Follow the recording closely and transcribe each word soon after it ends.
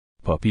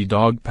puppy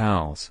dog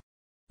pals.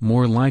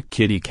 More like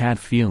kitty cat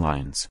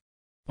felines.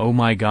 Oh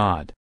my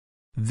god.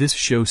 This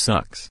show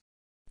sucks.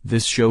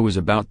 This show is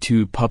about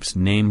two pups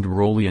named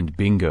Rolly and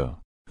Bingo,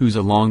 who's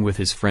along with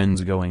his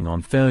friends going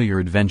on failure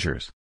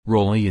adventures.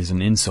 Rolly is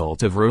an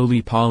insult of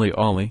roly-poly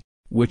olly,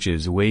 which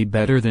is way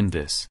better than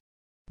this.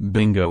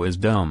 Bingo is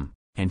dumb,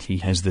 and he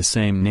has the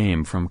same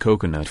name from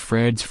Coconut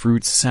Fred's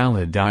Fruit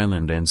Salad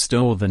Island and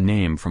stole the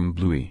name from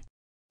Bluey.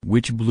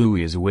 Which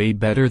Bluey is way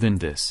better than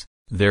this.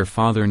 Their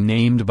father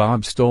named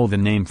Bob stole the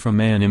name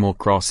from Animal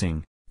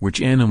Crossing,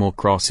 which Animal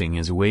Crossing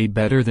is way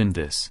better than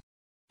this.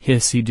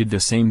 Hissy did the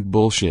same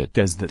bullshit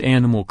as that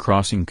Animal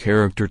Crossing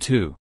character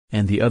too,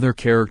 and the other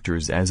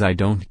characters as I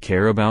don't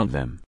care about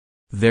them.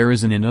 There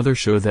is another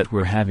show that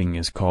we're having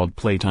is called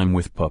Playtime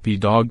with Puppy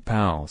Dog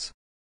Pals.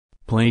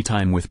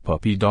 Playtime with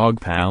Puppy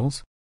Dog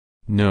Pals?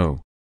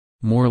 No.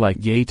 More like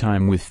gay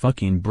time with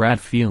fucking brat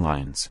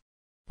felines.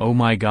 Oh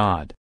my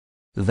god.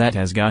 That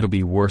has gotta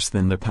be worse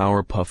than the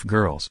Powerpuff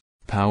Girls,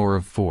 Power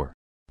of 4.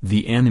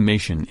 The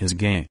animation is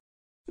gay.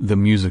 The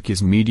music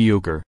is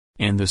mediocre,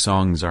 and the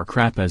songs are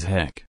crap as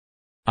heck.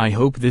 I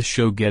hope this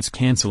show gets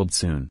cancelled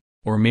soon,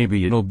 or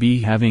maybe it'll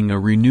be having a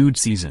renewed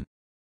season.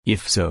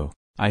 If so,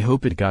 I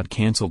hope it got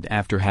cancelled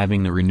after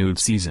having a renewed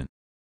season.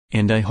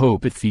 And I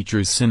hope it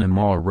features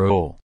Cinema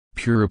Roll,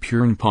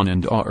 Puripun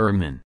and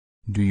Erman.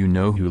 Do you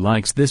know who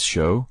likes this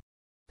show?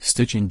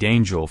 Stitch and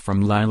Angel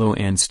from Lilo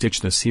and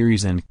Stitch the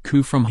series and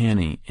Coo from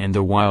Hanny and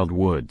the Wild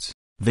Woods.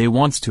 They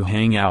wants to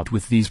hang out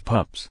with these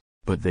pups,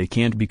 but they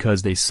can't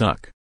because they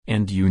suck.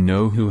 And you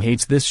know who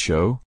hates this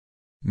show?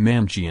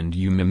 Mamchi and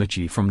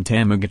Yumimichi from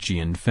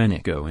Tamagotchi and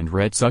Fenico and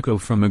Retsuko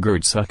from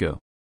Agurtsuko.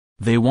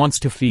 They wants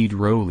to feed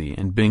Rolly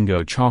and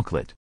Bingo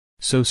chocolate.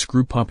 So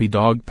screw Puppy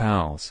Dog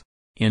Pals.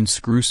 And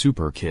screw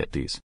Super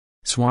Kitties.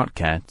 SWAT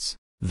Cats.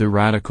 The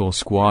Radical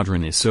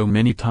Squadron is so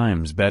many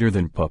times better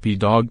than Puppy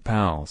Dog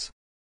Pals.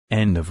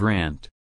 End of rant.